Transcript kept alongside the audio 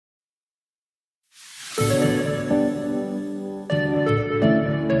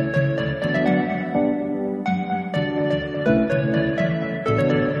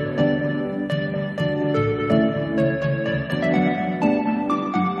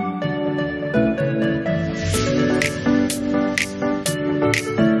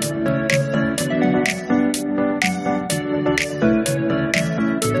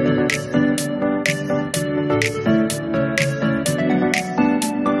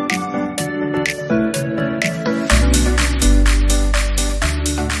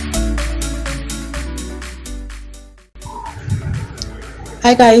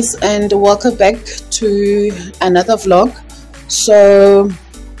Hi guys, and welcome back to another vlog. So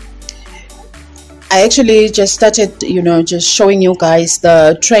I actually just started, just showing you guys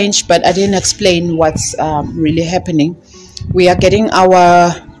the trench, but I didn't explain what's really happening. We are getting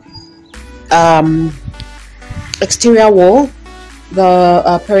our exterior wall,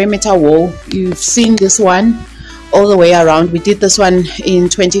 the perimeter wall. You've seen this one all the way around. We did this one in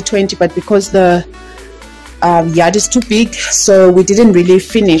 2020, but because the yard is too big, so we didn't really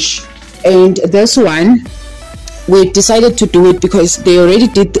finish. And this one, we decided to do it because they already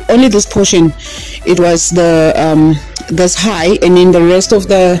did only this portion. It was the this high, and then the rest of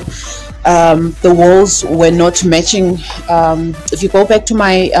the walls were not matching. If you go back to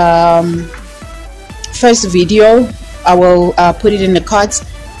my first video, I will put it in the cards.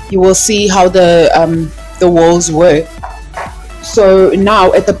 You will see how the walls were. So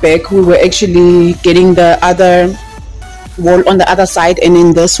now at the back, we were actually getting the other wall on the other side, and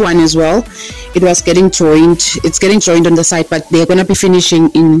in this one as well, it was getting joined. It's getting joined on the side, but they're gonna be finishing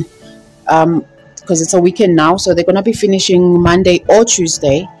in because it's a weekend now, so they're gonna be finishing Monday or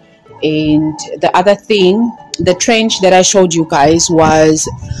Tuesday. And the other thing, the trench that I showed you guys, was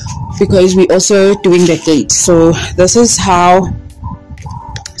because we're also doing the gate. So this is how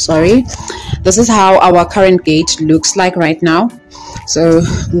our current gate looks like right now. So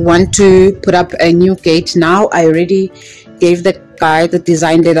we want to put up a new gate now. I already gave the guy the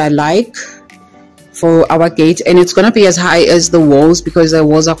design that I like for our gate, and it's gonna be as high as the walls because the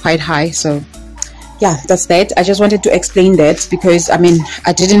walls are quite high. So yeah, that's that. I just wanted to explain that because I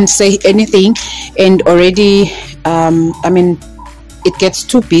didn't say anything, and already it gets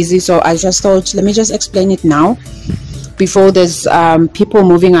too busy, so I just thought, let me just explain it now before there's people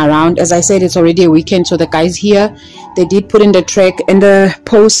moving around. As I said, it's already a weekend, so the guys here, they did put in the track and the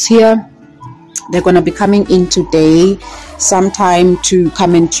posts here. They're gonna be coming in today sometime to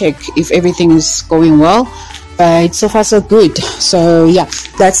come and check if everything is going well, but so far so good. So yeah,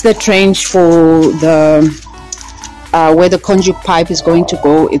 that's the trench for the where the conduit pipe is going to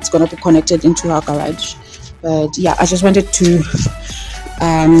go. It's gonna be connected into our garage. But yeah, I just wanted to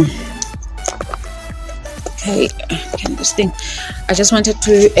I just wanted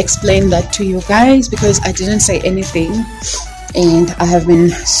to explain that to you guys because I didn't say anything, and I have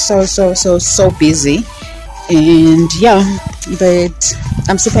been so busy. And yeah, but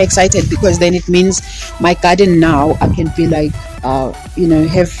I'm super excited because then it means my garden now, I can be like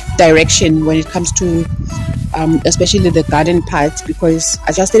have direction when it comes to especially the garden part, because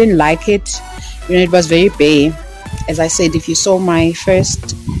I just didn't like it. It was very bare. As I said, if you saw my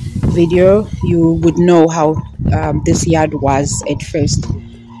first video, you would know how this yard was at first.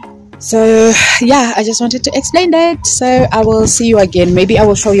 So yeah, I just wanted to explain that. So I will see you again. Maybe I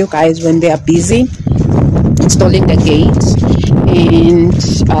will show you guys when they are busy installing the gate, and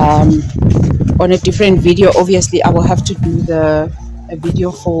on a different video. Obviously I will have to do a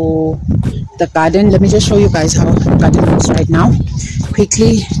video for the garden. Let me just show you guys how the garden looks right now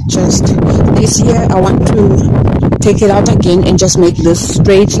quickly. Just this year I want to take it out again and just make this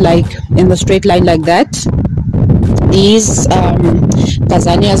straight, like in the straight line like that. These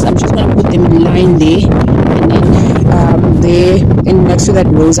gazanias, I'm just gonna put them in line there, and then there and next to that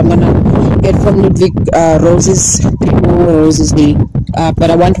rose, I'm gonna get from Ludwig roses, 3 more roses there, but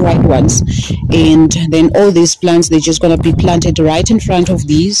I want white ones. And then all these plants, they're just gonna be planted right in front of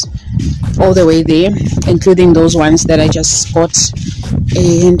these all the way there, including those ones that I just got.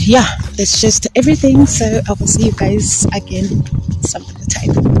 And yeah, that's just everything. So I will see you guys again some other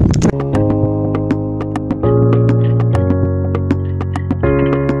time.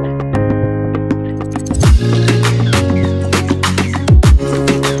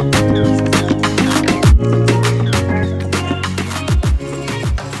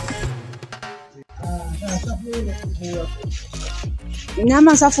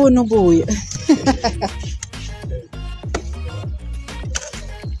 Nama safuna ubuye.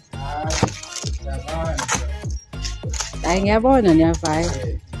 Hayi ngiyabona niyavaya.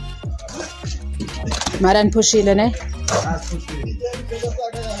 Mara niphushile ne?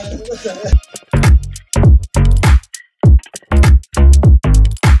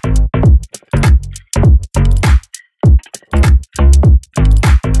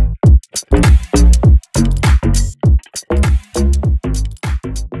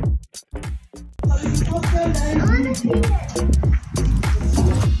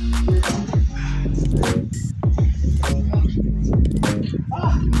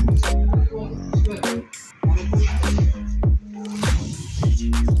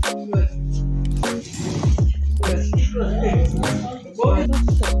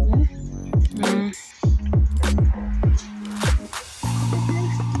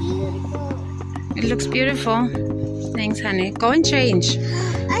 beautiful. Thanks, honey. Go and change.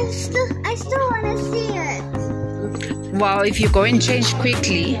 I still want to see it. Well, if you go and change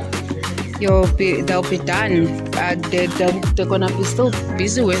quickly, they'll be done. They're gonna be still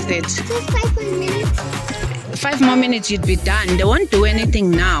busy with it. Just 5 more minutes. 5 more minutes, you'd be done. They won't do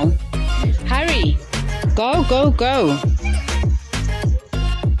anything now. Hurry, go, go, go.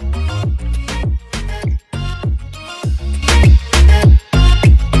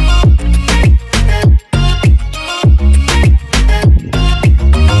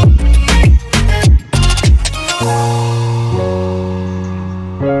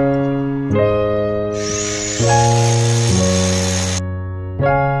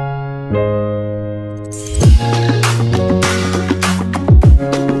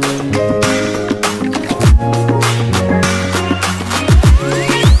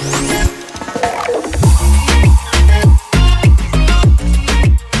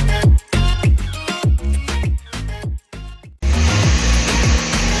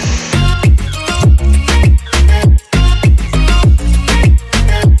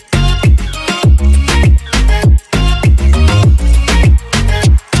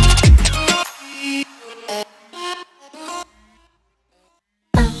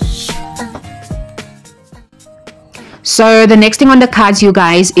 So the next thing on the cards, you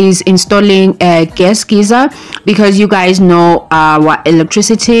guys, is installing a gas geyser, because you guys know our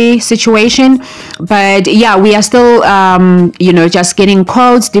electricity situation. But yeah, we are still you know, just getting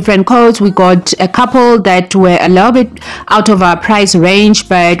quotes, different quotes. We got a couple that were a little bit out of our price range,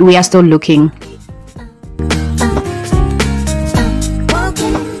 but we are still looking.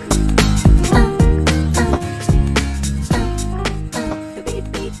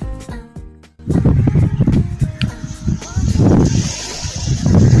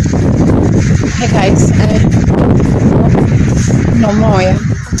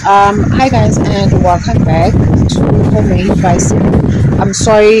 Hi guys, and welcome back to Homemade by Sibo. I'm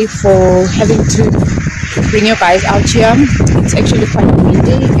sorry for having to bring you guys out here. It's actually quite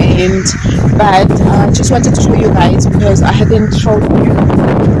windy, but I just wanted to show you guys, because I hadn't showed you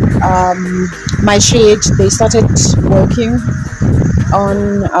my shed. They started working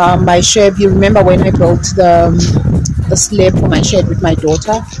on my shed. You remember when I built the slab for my shed with my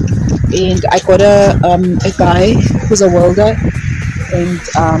daughter, and I got a guy who's a welder, and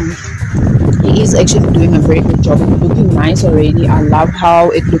he is actually doing a very good job. It's looking nice already. I love how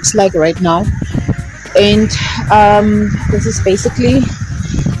it looks like right now. And this is basically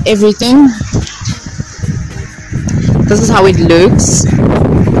everything. This is how it looks,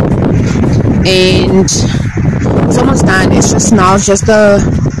 and it's almost done. It's just now just the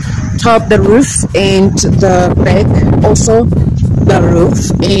top, the roof, and the back, also the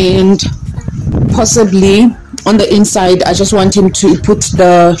roof, and possibly on the inside. I just want him to put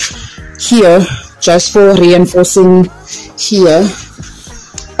the here just for reinforcing here,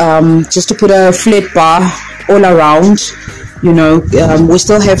 just to put a flat bar all around, you know. We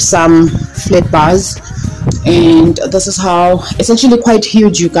still have some flat bars, and this is how it's actually quite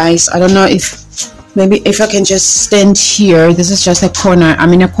huge, you guys. I don't know if maybe if I can just stand here. This is just a corner.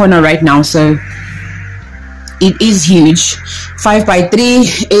 I'm in a corner right now, so it is huge. 5 by 3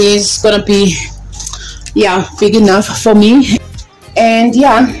 is gonna be, yeah, big enough for me. And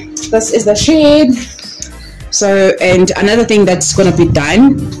yeah, this is the shade. So, and another thing that's gonna be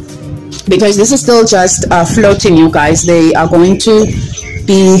done, because this is still just floating, you guys, they are going to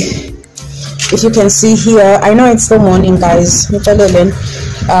be, if you can see here, I know it's still morning, guys, you can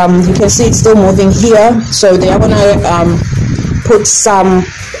see it's still moving here. So they are gonna put some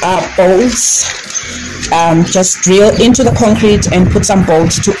bolts, just drill into the concrete and put some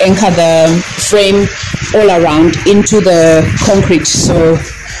bolts to anchor the frame all around into the concrete. So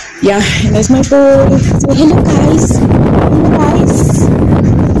yeah, and there's my boy. So hello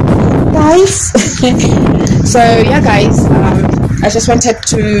guys, so yeah guys, I just wanted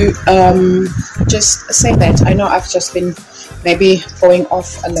to just say that I know I've just been maybe going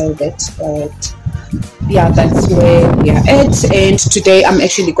off a little bit, but yeah, that's where we are at. And today I'm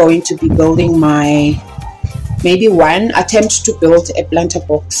actually going to be building my maybe one attempt to build a planter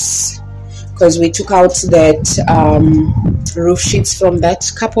box, because we took out that roof sheets from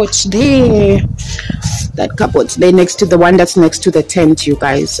that cupboard there, next to the one that's next to the tent, you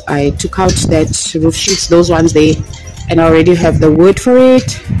guys. I took out that roof sheets, those ones there, and I already have the wood for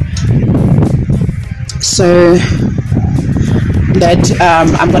it. So that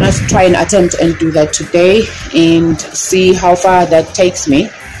I'm gonna try and attempt and do that today and see how far that takes me.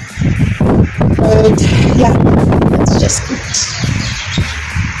 But yeah, that's just it.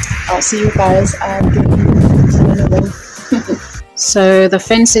 I'll see you guys at the So the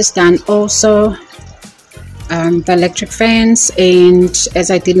fence is done also. the electric fence, and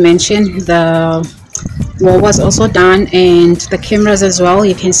as I did mention, the wall was also done, and the cameras as well.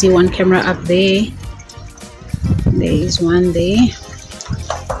 You can see one camera up there. There is one there,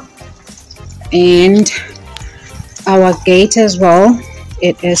 and our gate as well.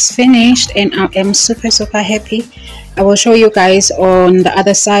 It is finished, and I am super happy. I will show you guys on the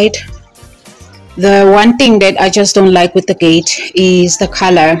other side. The one thing that I just don't like with the gate is the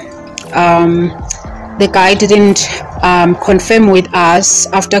color. The guy didn't confirm with us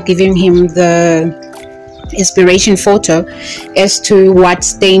after giving him the inspiration photo as to what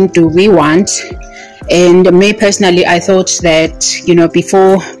stain do we want. And me personally, I thought that, you know,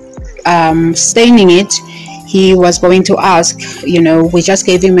 before staining it, he was going to ask. You know, we just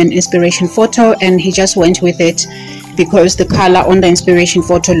gave him an inspiration photo and he just went with it because the color on the inspiration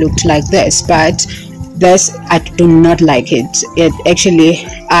photo looked like this. But this, I do not like it. It actually,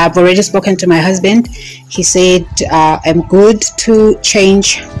 I've already spoken to my husband. He said I'm good to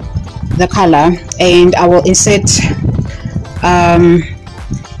change the color, and I will insert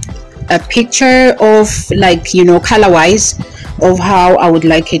a picture of, like, you know, color wise of how I would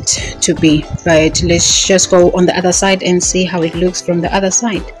like it to be. But let's just go on the other side and see how it looks from the other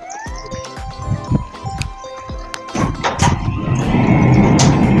side.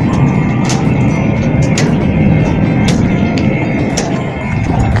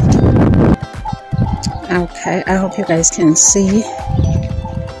 Okay, I hope you guys can see.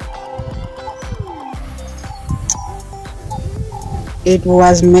 It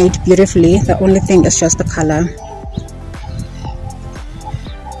was made beautifully. The only thing is just the color,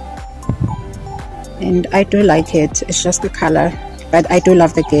 and I do like it. It's just the color, but I do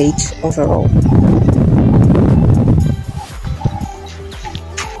love the gate overall.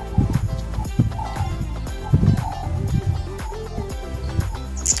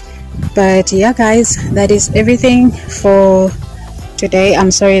 But yeah guys, that is everything for today.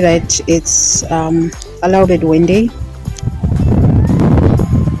 I'm sorry that it's a little bit windy.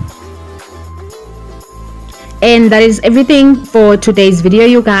 And that is everything for today's video,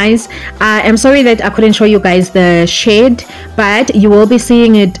 you guys. I am sorry that I couldn't show you guys the shade, but you will be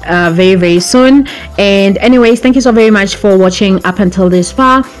seeing it very soon. And anyways, thank you so very much for watching up until this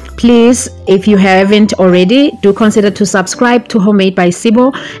far. Please, if you haven't already, do consider to subscribe to Homemade by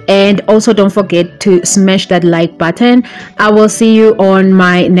Sibo, and also don't forget to smash that like button. I will see you on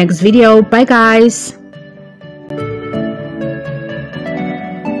my next video. Bye guys.